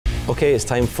Okay, it's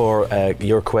time for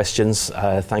your questions.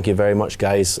 Thank you very much,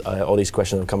 guys. All these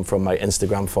questions have come from my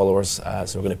Instagram followers,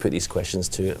 so we're going to put these questions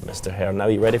to Mr. Hearn. Now,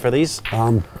 are you ready for these?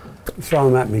 Throw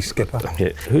them at me, Skipper.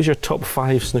 Okay. Who's your top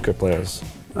 5 snooker players?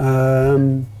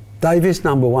 Davis,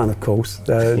 #1, of course.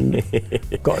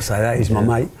 Got to say that, he's my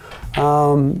mate.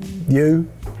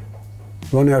 You,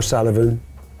 Ronnie O'Sullivan,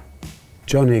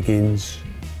 John Higgins.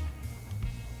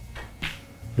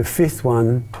 The 5th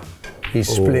one is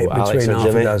split between half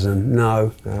a dozen.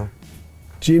 No.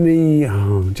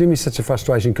 Jimmy's such a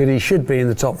frustration because he should be in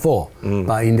the top 4,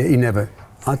 but he never.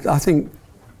 I think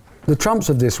the trumps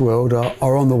of this world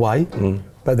are on the way,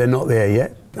 but they're not there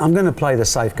yet. I'm going to play the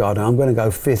safeguard, and I'm going to go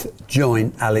 5th,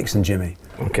 join Alex and Jimmy.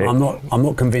 Okay. I'm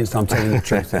not convinced I'm telling the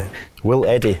truth there. Will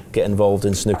Eddie get involved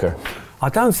in snooker? I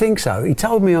don't think so. He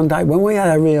told me on day when we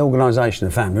had a reorganisation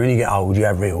of family. When you get old, you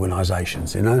have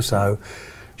reorganisations, you know. So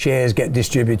shares get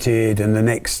distributed, and the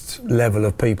next level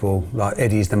of people, like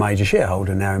Eddie's the major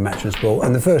shareholder now in Match and Sport.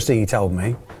 And the first thing he told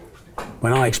me,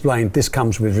 when I explained this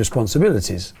comes with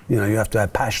responsibilities, you know, you have to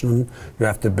have passion, you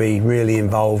have to be really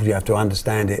involved, you have to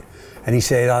understand it. And he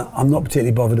said, I'm not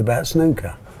particularly bothered about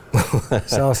snooker.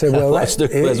 So I said, well, let's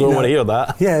want to hear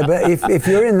that. Yeah, but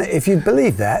if you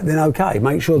believe that, then okay,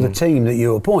 make sure the team that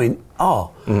you appoint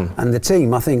are. And the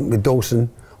team, I think, with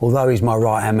Dawson, although he's my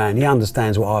right-hand man, he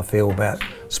understands what I feel about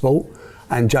sport.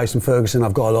 And Jason Ferguson,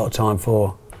 I've got a lot of time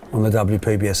for on the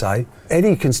WPBSA.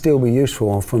 Eddie can still be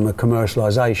useful from a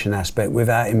commercialisation aspect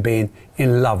without him being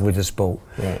in love with the sport.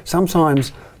 Right.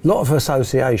 Sometimes a lot of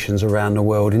associations around the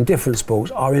world in different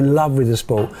sports are in love with the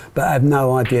sport but have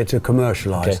no idea to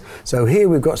commercialise. Okay. So here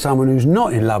we've got someone who's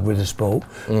not in love with the sport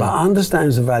but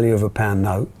understands the value of a pound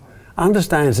note,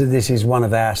 understands that this is one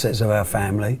of the assets of our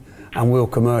family, and will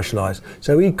commercialise.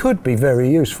 So he could be very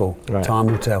useful. Right. Time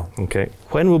will tell. Okay.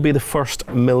 When will be the first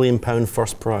 £1 million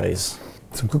first prize?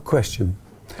 It's a good question.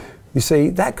 You see,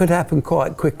 that could happen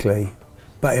quite quickly,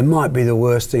 but it might be the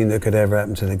worst thing that could ever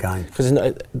happen to the game. Because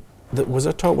was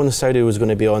there talk when the Saudi was going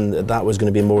to be on that was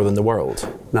going to be more than the world?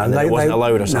 No, it wasn't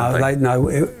allowed or something?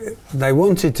 They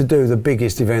wanted to do the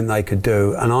biggest event they could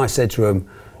do, and I said to them,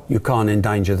 you can't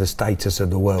endanger the status of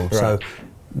the world. Right. So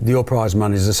your prize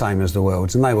money is the same as the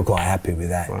world's, and they were quite happy with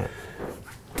that. Right.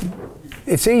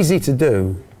 It's easy to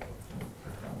do,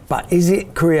 but is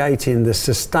it creating the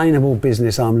sustainable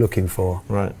business I'm looking for?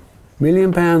 Right. £1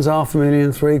 million,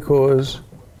 £500,000, £750,000,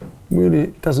 really,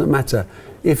 it doesn't matter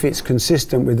if it's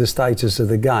consistent with the status of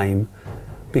the game.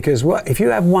 Because if you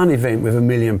have one event with £1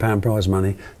 million prize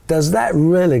money, does that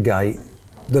relegate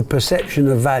the perception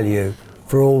of value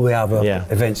for all the other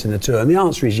events in the tour? And the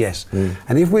answer is yes.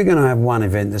 And if we're going to have one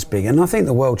event that's big, and I think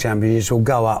the World Championships will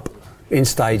go up in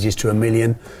stages to $1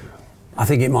 million, I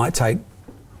think it might take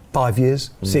 5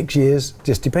 years, 6 years,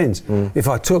 just depends. If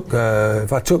I took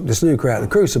the snooker out of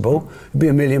the Crucible, it'd be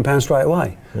 £1 million straight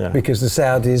away. Yeah. Because the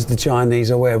Saudis, the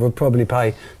Chinese or whatever would probably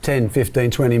pay 10, 15,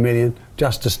 20 million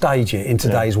just to stage it in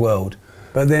today's world.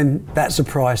 But then that's a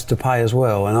price to pay as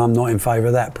well, and I'm not in favour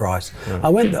of that price. I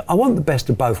want the best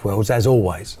of both worlds, as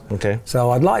always. Okay.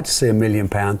 So I'd like to see £1 million,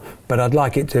 but I'd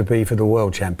like it to be for the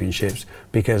World Championships,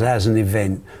 because as an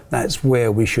event, that's where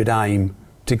we should aim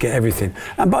to get everything.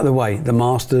 And by the way, the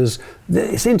Masters,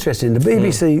 it's interesting, the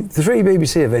BBC, the 3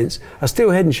 BBC events are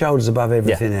still head and shoulders above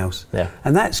everything else. Yeah.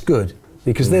 And that's good,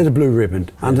 because they're the blue ribbon.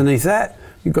 Underneath that,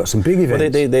 you've got some big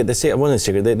events. Well, they say, one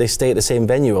secret, they stay at the same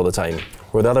venue all the time,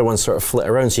 where the other ones sort of flit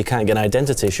around, so you can't get an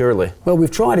identity, surely. Well,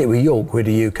 we've tried it with York, with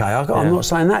the UK. I'm not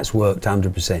saying that's worked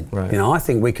 100%. Right. You know, I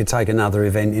think we could take another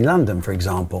event in London, for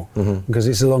example, because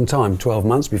it's a long time, 12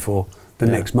 months before the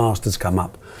next Masters come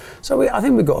up. So I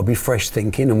think we've got to be fresh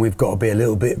thinking, and we've got to be a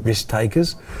little bit risk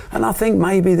takers. And I think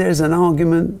maybe there's an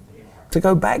argument to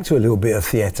go back to a little bit of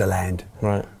theatre land.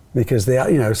 Right. Because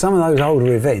some of those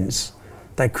older events,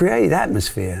 they create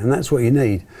atmosphere, and that's what you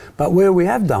need. But where we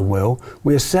have done well,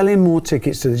 we're selling more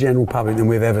tickets to the general public than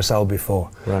we've ever sold before.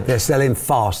 Right. They're selling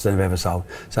faster than they've ever sold.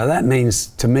 So that means,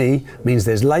 to me,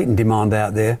 there's latent demand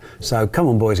out there. So come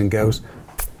on, boys and girls.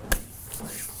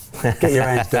 Get your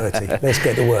hands dirty. Let's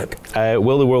get to work.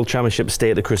 Will the World Championship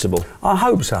stay at the Crucible? I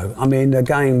hope so. I mean,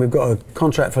 again, we've got a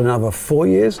contract for another 4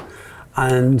 years,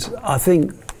 and I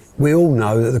think we all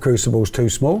know that the Crucible's too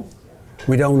small.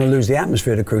 We don't want to lose the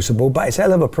atmosphere of the Crucible, but it's a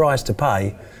hell of a price to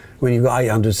pay when you've got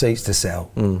 800 seats to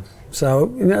sell. So,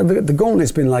 the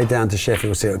gauntlet's been laid down to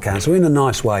Sheffield Circuit Council in a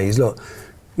nice way. Is, look,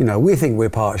 we think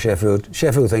we're part of Sheffield.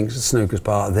 Sheffield thinks snooker's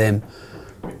part of them.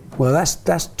 Well,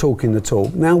 that's talking the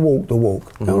talk. Now walk the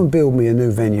walk. Go and build me a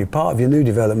new venue, part of your new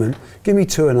development. Give me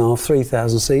 2,500,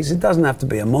 3,000 seats. It doesn't have to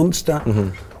be a monster,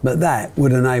 but that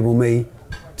would enable me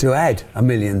to add $1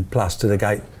 million plus to the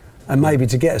gate. and maybe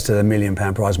to get us to the £1 million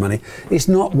prize money. It's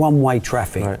not one-way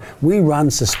traffic. Right. We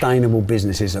run sustainable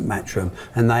businesses at Matchroom,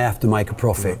 and they have to make a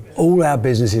profit. All our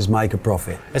businesses make a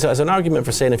profit. So there's an argument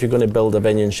for saying if you're going to build a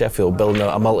venue in Sheffield, build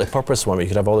a multi-purpose one, you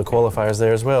could have all the qualifiers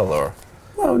there as well, or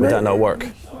would that not work?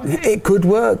 It could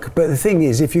work, but the thing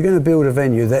is, if you're going to build a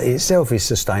venue that itself is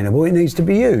sustainable, it needs to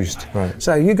be used. Right.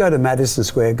 So you go to Madison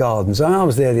Square Gardens. I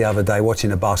was there the other day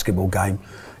watching a basketball game.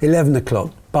 11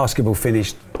 o'clock, basketball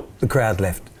finished, the crowd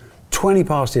left. 20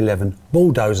 past 11,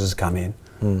 bulldozers come in.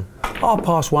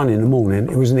 1:30 in the morning,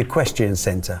 it was an equestrian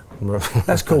centre.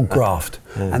 That's called graft.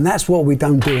 Yeah. And that's what we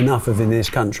don't do enough of in this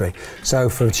country. So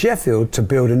for Sheffield to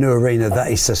build a new arena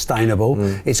that is sustainable,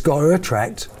 it's got to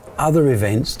attract other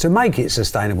events to make it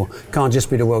sustainable. Can't just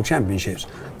be the World Championships.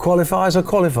 Qualifiers are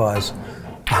qualifiers.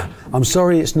 I'm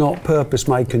sorry it's not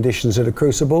purpose-made conditions at the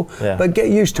Crucible, but get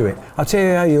used to it. I'll tell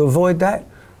you how you avoid that.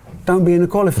 Don't be in the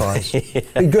qualifiers.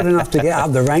 Be good enough to get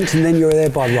up the ranks, and then you're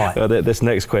there by right. This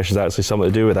next question is actually something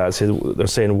to do with that. So they're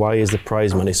saying, why is the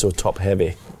prize money so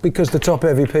top-heavy? Because the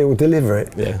top-heavy people deliver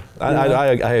it. Yeah,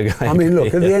 I mean,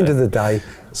 look, at the end of the day,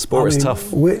 sport is tough.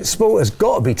 Sport has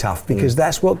got to be tough, because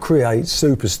that's what creates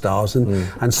superstars,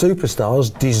 and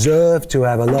superstars deserve to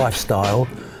have a lifestyle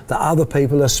that other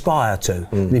people aspire to.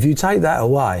 And if you take that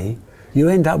away, you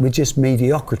end up with just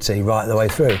mediocrity right the way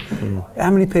through.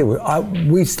 How many people?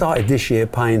 We started this year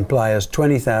paying players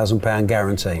 £20,000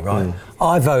 guarantee, right?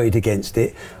 I voted against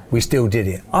it. We still did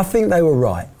it. I think they were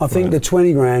right. I think the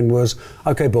 20 grand was,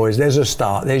 okay boys, there's a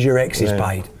start, there's your exes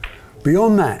paid.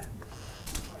 Beyond that,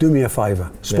 do me a favour,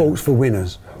 sport's for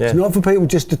winners. It's not for people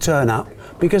just to turn up,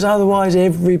 because otherwise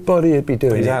everybody would be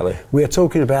doing it. We are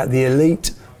talking about the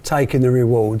elite taking the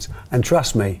rewards, and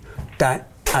trust me, that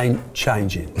ain't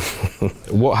changing.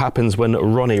 What happens when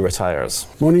Ronnie retires?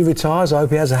 Ronnie retires, I hope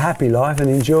he has a happy life and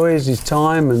enjoys his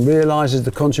time and realises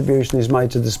the contribution he's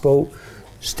made to the sport,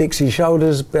 sticks his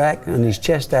shoulders back and his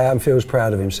chest out and feels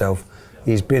proud of himself.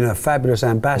 He's been a fabulous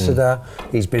ambassador,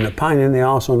 he's been a pain in the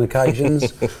arse on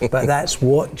occasions, but that's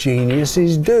what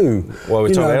geniuses do. Well,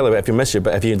 we talked earlier, if you miss you,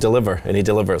 but if you deliver, and he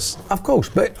delivers. Of course,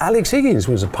 but Alex Higgins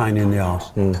was a pain in the arse.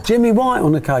 Jimmy White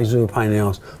on occasions was a pain in the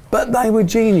arse, but they were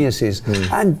geniuses.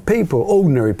 And people,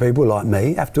 ordinary people like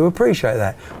me, have to appreciate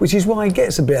that, which is why he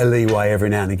gets a bit of leeway every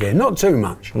now and again. Not too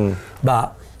much,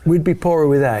 but we'd be poorer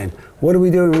without him. What do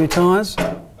we do when he retires?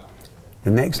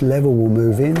 The next level will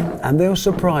move in, and they'll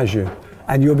surprise you.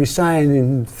 And you'll be saying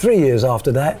in 3 years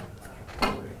after that,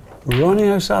 Ronnie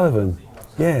O'Sullivan,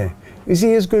 is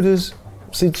he as good as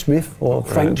Sid Smith or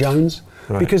Frank Jones?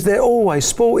 Because they're always,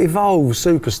 sport evolves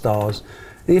superstars.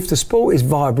 If the sport is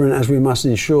vibrant, as we must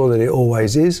ensure that it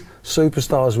always is,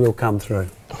 superstars will come through.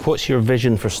 What's your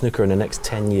vision for snooker in the next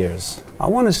 10 years? I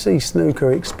want to see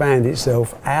snooker expand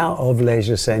itself out of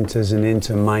leisure centres and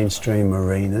into mainstream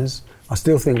arenas. I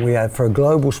still think we have, for a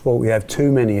global sport, we have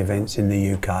too many events in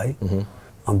the UK.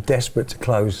 I'm desperate to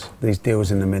close these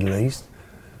deals in the Middle East,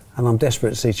 and I'm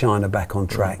desperate to see China back on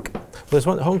track. Well, there's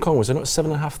one, Hong Kong, was there not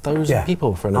 7,500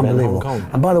 people for an event in Hong Kong?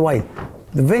 And by the way,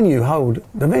 the venue,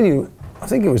 I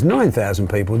think it was 9,000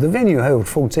 people. The venue held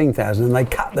 14,000, and they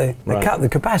cut the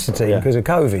capacity because of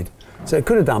COVID. So it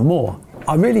could have done more.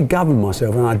 I really govern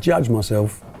myself and I judge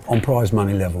myself on prize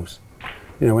money levels.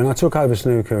 You know, when I took over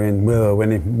snooker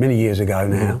many years ago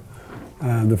now,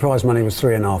 the prize money was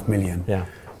 £3.5 million.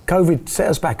 COVID set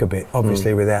us back a bit,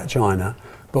 obviously, without China,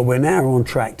 but we're now on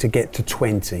track to get to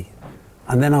 20.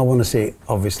 And then I want to see it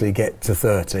obviously get to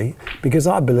 30, because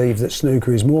I believe that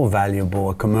snooker is more valuable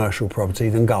a commercial property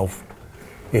than golf.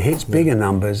 It hits bigger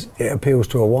numbers, it appeals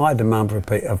to a wider number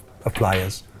of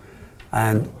players,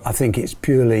 and I think it's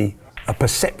purely a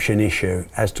perception issue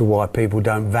as to why people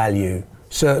don't value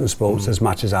certain sports as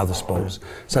much as other sports.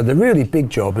 So the really big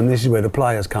job, and this is where the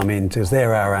players come in, because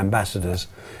they're our ambassadors,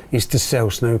 is to sell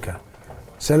snooker.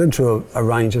 Sell it to a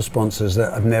range of sponsors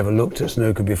that have never looked at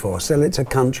snooker before. Sell it to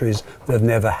countries that have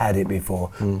never had it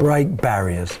before. Break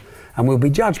barriers. And we'll be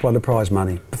judged by the prize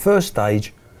money. The first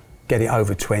stage, get it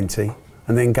over 20,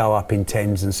 and then go up in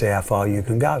tens and see how far you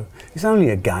can go. It's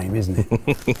only a game, isn't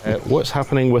it? What's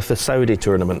happening with the Saudi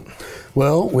tournament?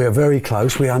 Well, we're very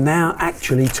close. We are now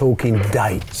actually talking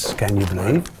dates, can you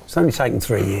believe? It's only taken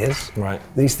 3 years.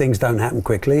 These things don't happen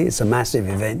quickly. It's a massive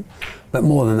event. But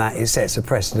more than that, it sets a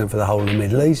precedent for the whole of the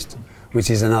Middle East, which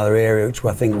is another area which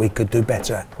I think we could do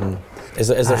better. Is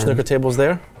there snooker tables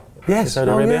there? Yes, I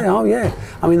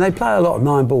mean, they play a lot of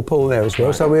 9-ball pool there as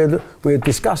well. So we're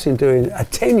discussing doing a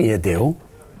 10-year deal.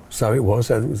 So it was.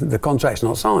 The contract's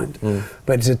not signed,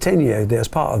 but it's a 10-year deal as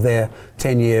part of their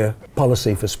 10-year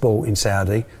policy for sport in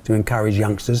Saudi to encourage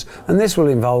youngsters. And this will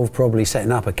involve probably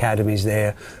setting up academies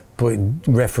there, putting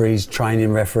referees,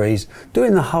 training referees,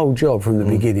 doing the whole job from the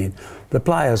beginning. The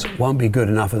players won't be good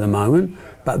enough at the moment,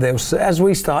 but they'll, as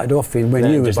we started off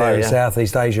when you was there in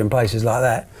Southeast Asia and places like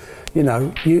that, you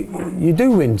know, you do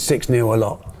win 6-0 a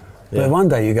lot. But one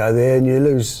day you go there and you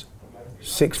lose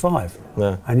 6-5.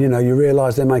 Yeah. And you know, you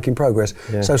realise they're making progress.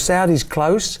 Yeah. So Saudi's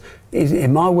close.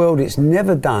 In my world, it's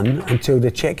never done until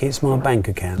the cheque hits my bank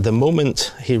account. The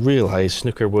moment he realised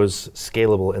snooker was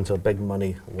scalable into a big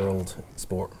money world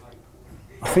sport.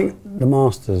 I think the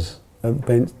Masters,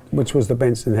 which was the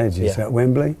Benson Hedges at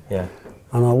Wembley. Yeah.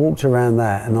 And I walked around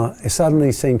that, and it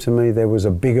suddenly seemed to me there was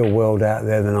a bigger world out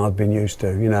there than I'd been used to.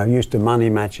 You know, used to money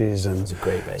matches and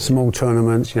small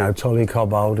tournaments, you know, Tolly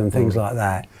Cobbold and things like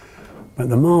that. But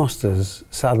the Masters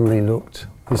suddenly looked,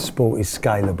 this sport is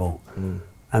scalable.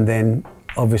 And then,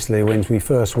 obviously, when we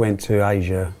first went to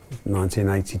Asia,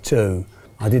 1982,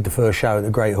 I did the first show at the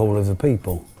Great Hall of the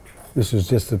People. This was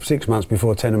just 6 months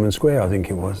before Tiananmen Square, I think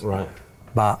it was. Right.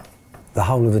 But the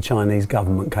whole of the Chinese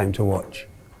government came to watch.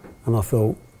 And I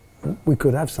thought, we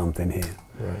could have something here.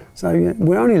 Right. So yeah,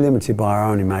 we're only limited by our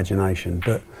own imagination,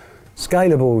 but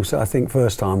scalable, I think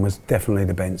first time was definitely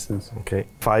the Bensons. Okay.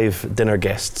 5 dinner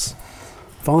guests.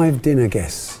 5 dinner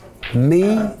guests. Me,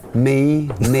 and me.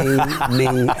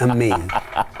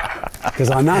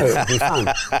 Because I know it'll be fun.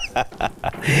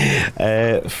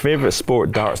 Favourite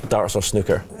sport, darts or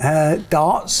snooker?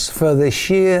 Darts, for the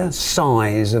sheer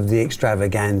size of the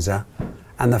extravaganza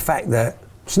and the fact that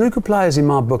snooker players in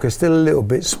my book are still a little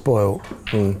bit spoilt.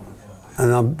 And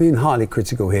I've been highly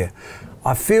critical here.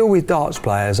 I feel with darts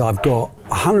players, I've got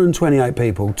 128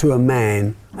 people to a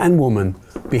man and woman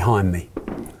behind me.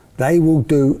 They will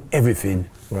do everything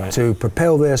to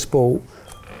propel their sport,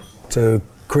 to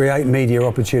create media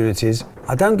opportunities.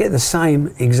 I don't get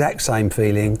the exact same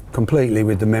feeling completely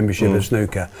with the membership of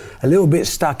snooker. A little bit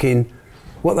stuck in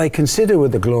what they consider were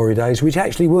the glory days, which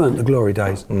actually weren't the glory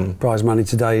days. Prize money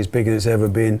today is bigger than it's ever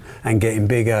been and getting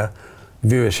bigger.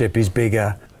 Viewership is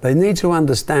bigger. They need to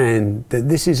understand that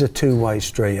this is a two-way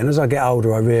street. And as I get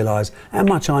older, I realise how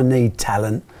much I need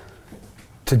talent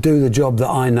to do the job that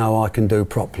I know I can do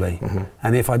properly.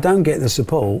 And if I don't get the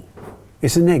support,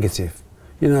 it's a negative.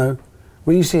 You know,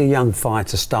 when you see a young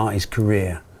fighter start his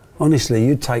career, honestly,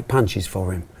 you'd take punches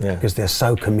for him because they're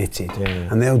so committed.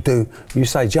 And they'll do, you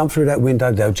say jump through that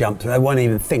window, they'll jump through, they won't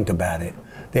even think about it.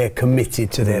 They're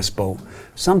committed to their sport.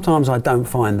 Sometimes I don't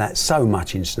find that so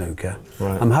much in snooker.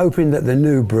 I'm hoping that the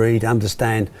new breed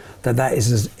understand that that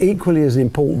is as equally as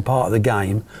important part of the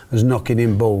game as knocking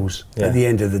in balls at the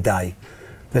end of the day.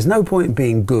 There's no point in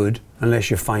being good unless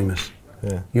you're famous.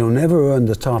 You'll never earn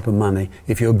the type of money.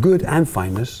 If you're good and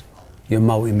famous, you're a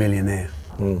multi-millionaire.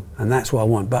 And that's what I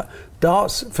want. But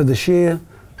darts, for the sheer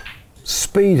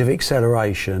speed of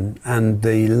acceleration and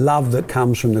the love that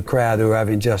comes from the crowd who are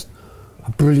having just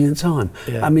a brilliant time.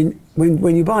 I mean,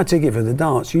 when you buy a ticket for the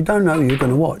darts, you don't know who you're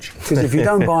going to watch. Because if you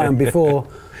don't buy them before,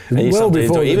 well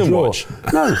before the draw.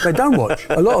 No, they don't watch.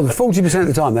 A lot of them, 40% of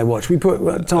the time they watch. We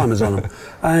put timers on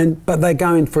them. But they're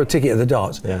going for a ticket of the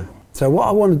darts. So what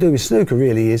I want to do with snooker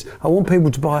really is, I want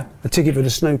people to buy a ticket for the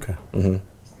snooker.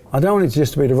 I don't want it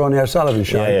just to be the Ronnie O'Sullivan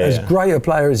show. As great a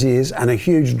player as he is and a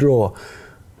huge draw,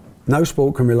 no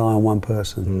sport can rely on one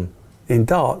person. In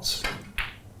darts,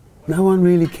 no one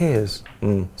really cares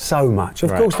so much.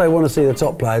 Of course they want to see the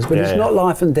top players, but it's not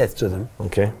life and death to them.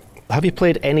 Okay. Have you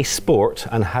played any sport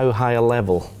and how high a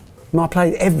level? I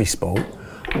played every sport,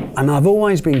 and I've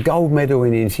always been gold medal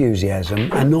in enthusiasm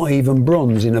and not even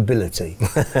bronze in ability.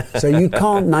 So you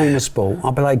can't name a sport.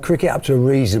 I played cricket up to a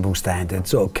reasonable standard,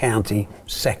 sort of county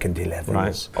second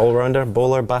 11s. All-rounder,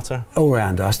 bowler, batter?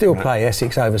 All-rounder. I still play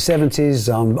Essex over 70s.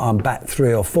 I'm bat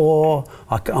 3 or 4.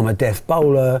 I'm a death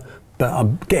bowler, but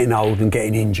I'm getting old and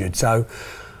getting injured. So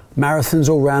marathons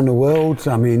all around the world.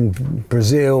 I mean,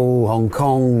 Brazil, Hong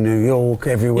Kong, New York,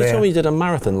 everywhere. You told me you did a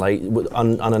marathon, like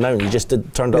unannounced. You just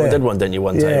turned up and did one, didn't you,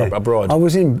 one time abroad? I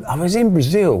was in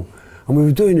Brazil, and we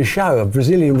were doing a show of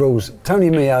Brazilian rules. Tony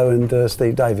Mio and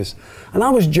Steve Davis, and I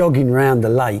was jogging around the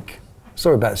lake.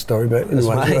 Sorry about the story, but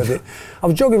anyway, I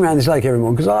was jogging around this lake every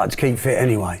morning because I like to keep fit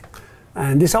anyway.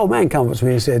 And this old man came up to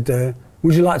me and said,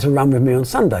 "Would you like to run with me on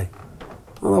Sunday?"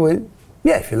 And I went,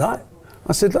 "Yeah, if you like."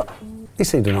 I said, "Look." He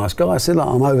seemed a nice guy. I said, "Look,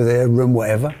 I'm over there, room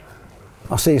whatever.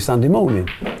 I'll see you Sunday morning."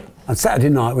 And Saturday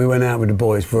night we went out with the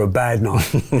boys for a bad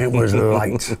night. It was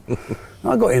late.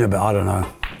 I got in about, I don't know,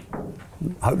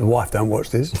 I hope the wife don't watch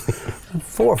this,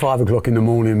 4 or 5 o'clock in the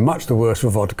morning, much the worse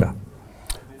for vodka.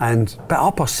 And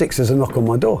about 6:30 there's a knock on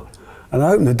my door. And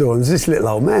I opened the door and there's this little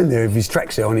old man there with his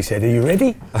tracksuit on. He said, "Are you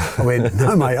ready?" I went,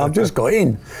 "No mate, I've just got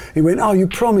in." He went, "Oh, you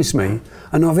promised me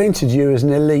and I've entered you as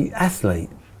an elite athlete."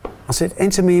 I said,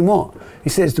 enter me in what? He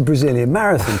says the Brazilian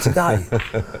Marathon today.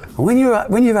 And when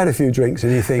you've had a few drinks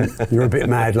and you think you're a bit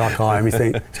mad like I am, you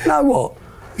think, do you know what?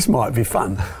 This might be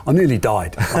fun. I nearly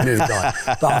died.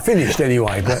 But I finished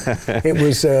anyway. But it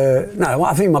was, no,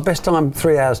 I think my best time,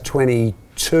 3 hours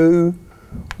 22,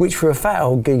 which for a fat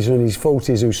old geezer in his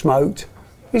 40s who smoked,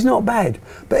 is not bad.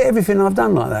 But everything I've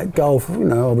done like that, golf, you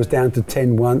know, I was down to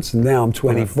 10 once and now I'm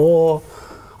 24.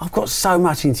 I've got so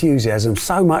much enthusiasm,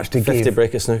 so much to give. 50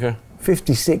 break at snooker?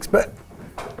 56, but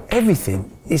everything,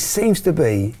 it seems to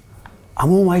be,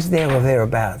 I'm always there or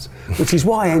thereabouts, which is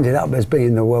why I ended up as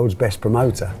being the world's best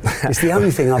promoter. It's the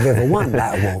only thing I've ever won,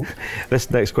 that award.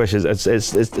 This next question,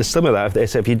 it's some of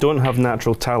that. If you don't have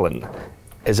natural talent,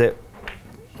 is it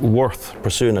worth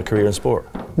pursuing a career in sport?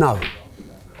 No.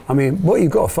 I mean, what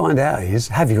you've got to find out is,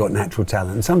 have you got natural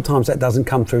talent? And sometimes that doesn't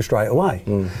come through straight away.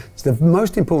 So the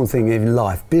most important thing in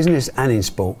life, business and in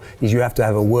sport, is you have to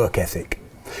have a work ethic.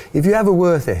 If you have a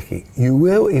work ethic, you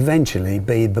will eventually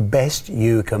be the best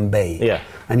you can be. Yeah.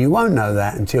 And you won't know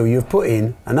that until you've put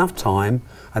in enough time,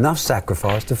 enough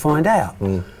sacrifice to find out.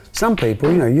 Some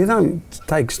people, you know, you don't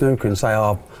take snooker and say,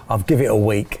 oh, I'll give it a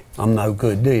week, I'm no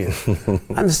good, do you?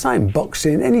 And the same,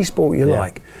 boxing, any sport you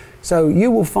like. So you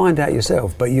will find out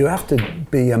yourself, but you have to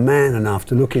be a man enough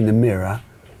to look in the mirror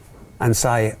and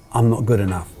say, I'm not good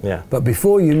enough. Yeah. But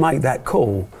before you make that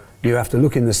call, you have to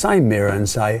look in the same mirror and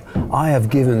say, I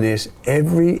have given this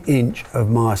every inch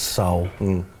of my soul.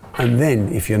 And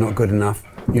then, if you're not good enough,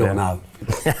 you'll know.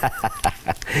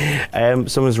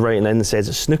 Someone's writing in and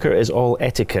says, snooker is all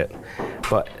etiquette,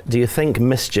 but do you think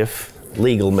mischief,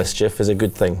 legal mischief, is a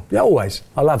good thing? Yeah, always.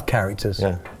 I love characters.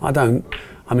 Yeah. I don't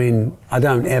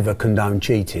ever condone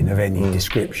cheating of any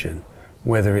description,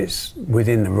 whether it's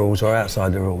within the rules or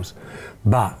outside the rules.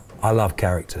 But I love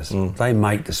characters. They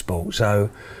make the sport.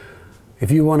 So if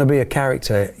you want to be a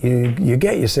character, you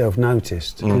get yourself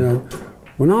noticed. You know,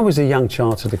 when I was a young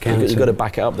chartered accountant, you've got to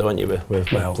back it up, though, haven't you, with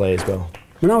play as well.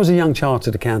 When I was a young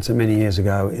chartered accountant many years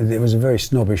ago, it was a very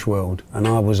snobbish world, and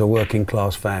I was a working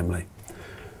class family.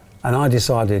 And I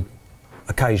decided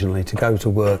occasionally to go to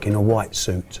work in a white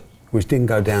suit, which didn't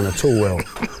go down at all well.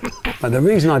 But the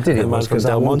reason I did it was because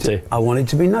I wanted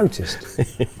to be noticed.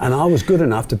 And I was good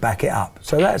enough to back it up.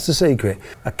 So that's the secret.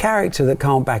 A character that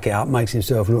can't back it up makes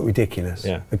himself look ridiculous.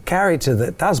 Yeah. A character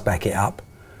that does back it up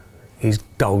is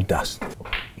gold dust.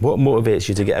 What motivates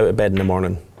you to get out of bed in the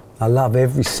morning? I love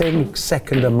every single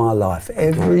second of my life.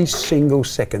 Every single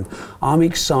second. I'm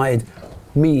excited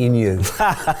meeting you,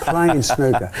 playing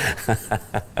snooker.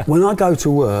 When I go to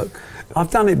work, I've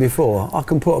done it before, I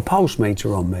can put a pulse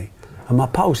meter on me and my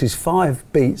pulse is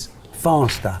 5 beats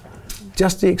faster.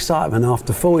 Just the excitement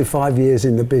after 45 years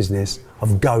in the business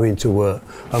of going to work,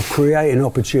 of creating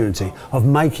opportunity, of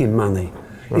making money.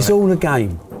 Right. It's all a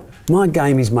game. My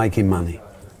game is making money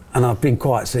and I've been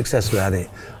quite successful at it.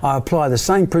 I apply the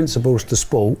same principles to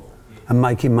sport and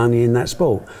making money in that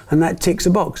sport, and that ticks a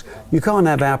box. You can't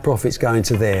have our profits going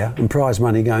to there and prize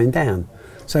money going down.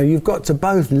 So you've got to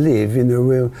both live in the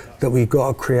real, that we've got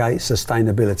to create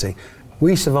sustainability.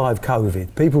 We survived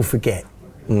COVID. People forget.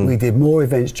 We did more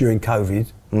events during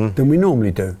COVID than we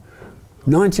normally do.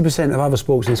 90% of other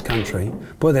sports in this country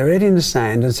put their head in the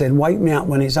sand and said, wake me up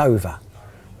when it's over.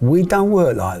 We don't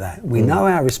work like that. We know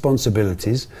our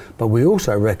responsibilities, but we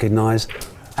also recognise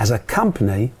as a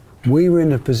company, we were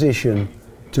in a position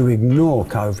to ignore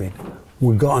COVID.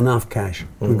 We've got enough cash,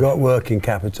 we've got working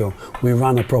capital, we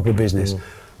run a proper business.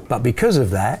 But because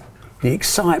of that, the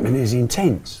excitement is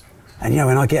intense. And you know,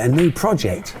 when I get a new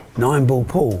project, 9-ball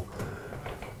pool,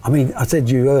 I mean, I said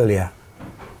to you earlier,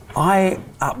 I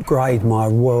upgrade my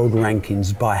world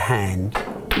rankings by hand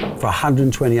for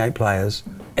 128 players,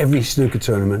 every snooker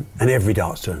tournament and every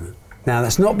darts tournament. Now,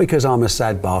 that's not because I'm a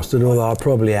sad bastard, although I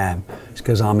probably am. It's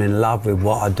because I'm in love with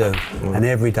what I do, and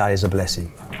every day is a blessing.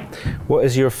 What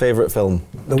is your favourite film?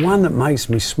 The one that makes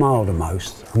me smile the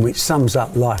most, and which sums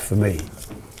up life for me,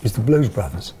 is The Blues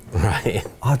Brothers. Right.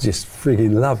 I just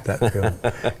frigging love that film.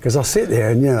 Because I sit there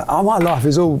and, you know, my life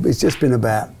it's just been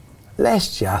about,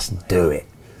 let's just do it.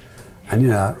 And, you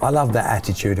know, I love that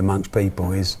attitude amongst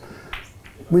people is,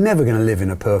 we're never going to live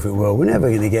in a perfect world. We're never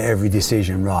going to get every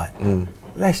decision right.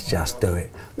 Let's just do it.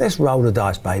 Let's roll the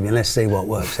dice, baby, and let's see what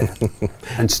works out.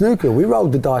 And snooker, we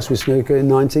rolled the dice with snooker in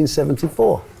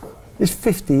 1974. It's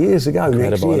 50 years ago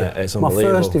next year. It's my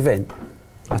first event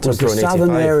was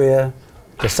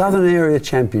the Southern Area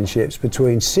Championships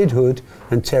between Sid Hood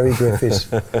and Terry Griffiths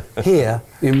here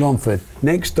in Romford,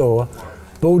 next door.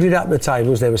 Boarded up the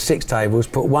tables, there were 6 tables,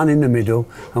 put one in the middle,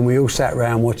 and we all sat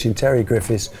round watching Terry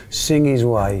Griffiths sing his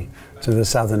way to the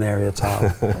southern area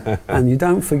title. And you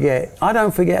don't forget, I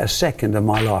don't forget a second of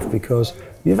my life, because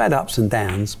you've had ups and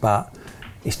downs, but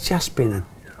it's just been an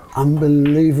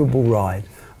unbelievable ride,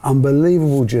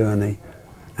 unbelievable journey,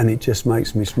 and it just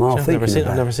makes me smile I've thinking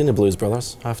about it. never seen the Blues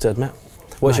Brothers, I have to admit.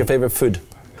 What's your favourite food?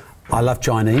 I love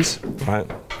Chinese. Right.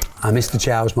 Mr.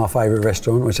 Chow's my favourite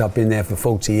restaurant, which I've been there for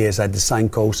 40 years. I had the same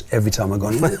course every time I've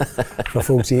gone in there for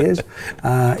 40 years.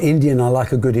 Indian, I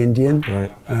like a good Indian.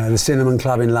 Right. The Cinnamon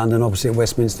Club in London, opposite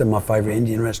Westminster, my favourite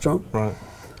Indian restaurant. Right.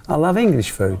 I love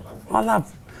English food. Do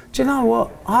you know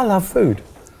what? I love food.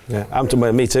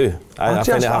 Yeah, me too. I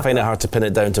find it hard to pin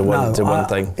it down to one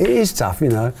thing. It is tough, you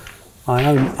know. I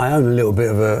own a little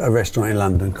bit of a restaurant in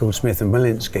London called Smith and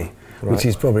Malinsky, which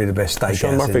is probably the best steakhouse.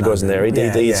 Sean Murphy goes in there.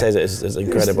 He says it's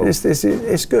incredible.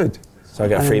 It's good. So I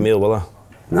get a free meal, will I?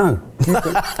 No.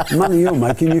 Money you're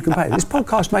making, you can pay. This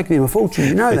podcast's making him a fortune,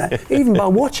 you know that. Even by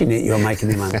watching it, you're making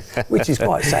him money, which is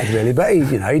quite sad, really. But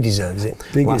he deserves it.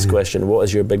 Last question: what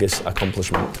is your biggest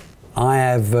accomplishment? I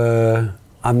have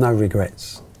no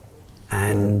regrets,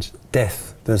 and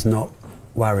death does not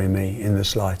worry me in the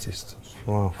slightest.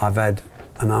 Wow. I've had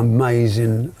an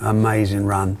amazing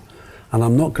run, and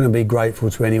I'm not going to be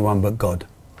grateful to anyone but God.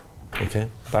 Okay.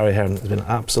 Barry Hearn, it's been an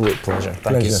absolute pleasure.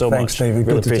 Thank you so Thanks, much. Stephen.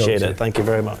 Really Good to appreciate talk to it. you. Thank you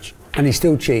very much. And he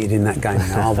still cheated in that game.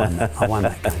 I won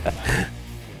that game.